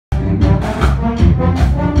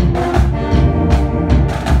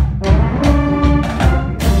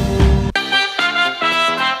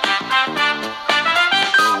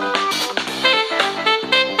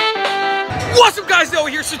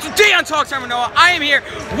Talk Time with Noah. I am here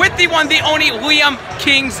with the one, the only Liam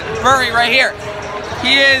Kingsbury right here.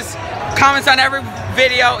 He is comments on every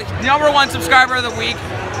video. #1 subscriber of the week.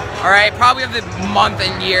 All right, probably of the month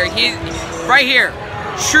and year. He's right here.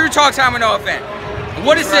 True Talk Time with Noah fan.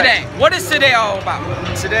 What is today? What is today all about?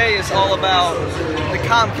 Today is all about the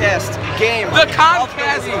Comcast game. The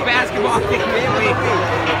Comcast basketball game of the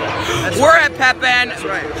week. We're at Pep Band. That's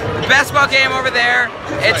right. The basketball game over there.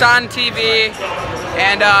 It's on TV.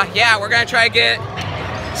 And yeah, we're gonna try to get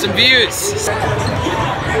some views.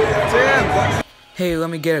 Tim. Hey, let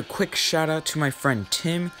me get a quick shout out to my friend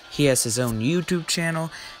Tim. He has his own YouTube channel,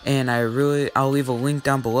 and I'll leave a link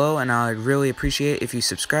down below, and I'd really appreciate it if you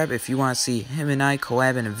subscribe. If you want to see him and I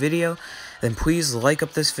collab in a video, then please like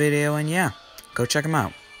up this video, and yeah, go check him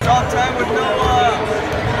out. Talk Time with Noah.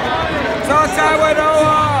 Talk Time with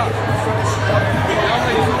Noah.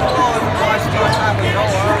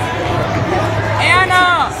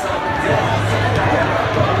 Anna.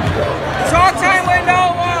 Talk Time with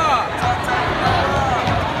Noah.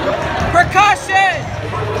 Percussion.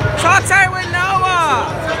 Talk Time with Noah.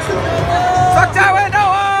 Talk Time with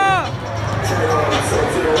Noah.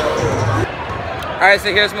 Alright,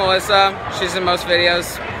 so here's Melissa. She's in most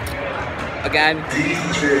videos. Again.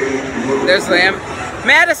 There's Liam.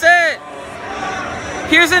 Madison!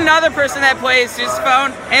 Here's another person that plays his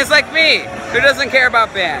phone, and it's like me, who doesn't care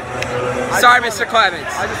about band. Sorry, Mr.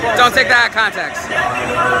 Clemens. Don't take that out of context. I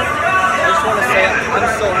just want to say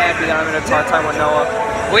I'm so happy that I'm in a Talk Time with Noah.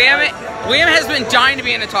 Liam has been dying to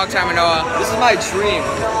be in a Talk Time with Noah. This is my dream.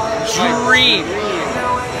 Dream.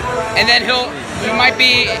 And then he might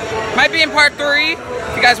be in part 3.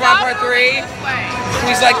 If you guys want part 3,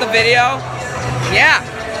 please like the video. Yeah.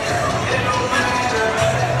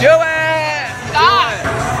 Do it! Stop!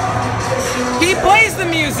 He plays the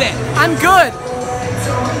music. I'm good.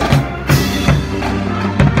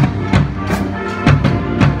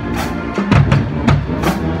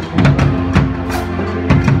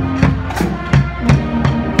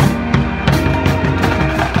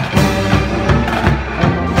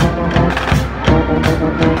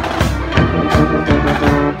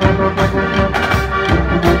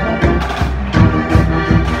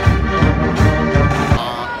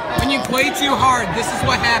 Way too hard. This is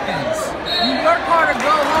what happens. You work hard or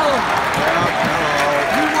go home.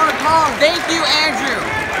 You work hard. Thank you, Andrew.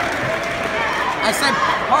 I said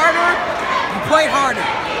harder, you play harder.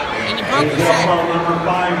 And you broke the set.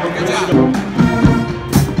 Good job.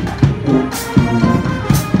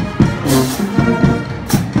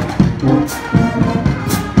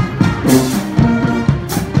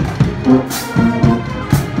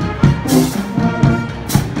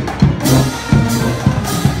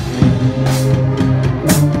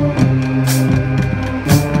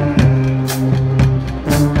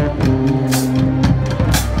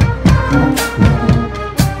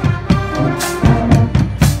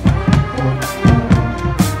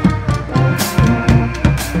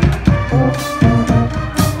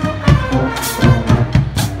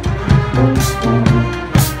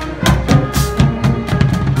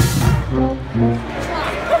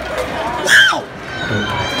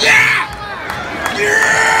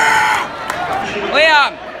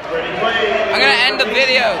 Liam, I'm gonna end the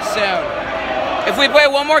video soon. If we play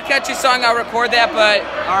one more catchy song, I'll record that, but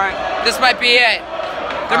alright, this might be it.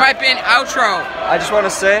 There might be an outro. I just want to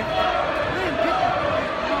say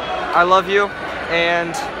I love you,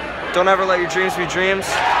 and don't ever let your dreams be dreams.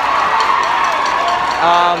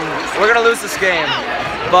 We're gonna lose this game,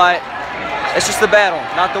 but it's just the battle,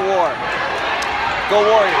 not the war. Go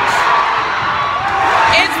Warriors.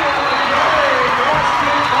 It's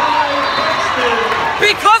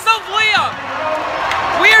because of Liam.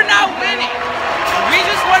 We are not winning. We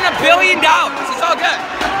just won $1 billion. It's all good.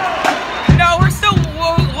 No, we're still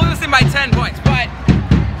losing by 10 points, but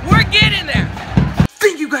we're getting there.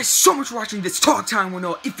 Thank you guys so much for watching this Talk Time with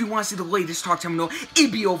Noah. If you want to see the latest Talk Time with Noah,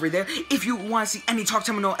 it'd be over there. If you want to see any Talk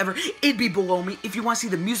Time with Noah ever, it'd be below me. If you want to see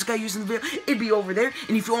the music I use in the video, it'd be over there.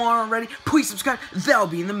 And if you aren't already, please subscribe. That'll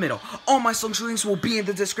be in the middle. All my social links will be in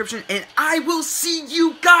the description, and I will see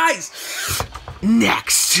you guys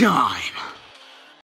next time.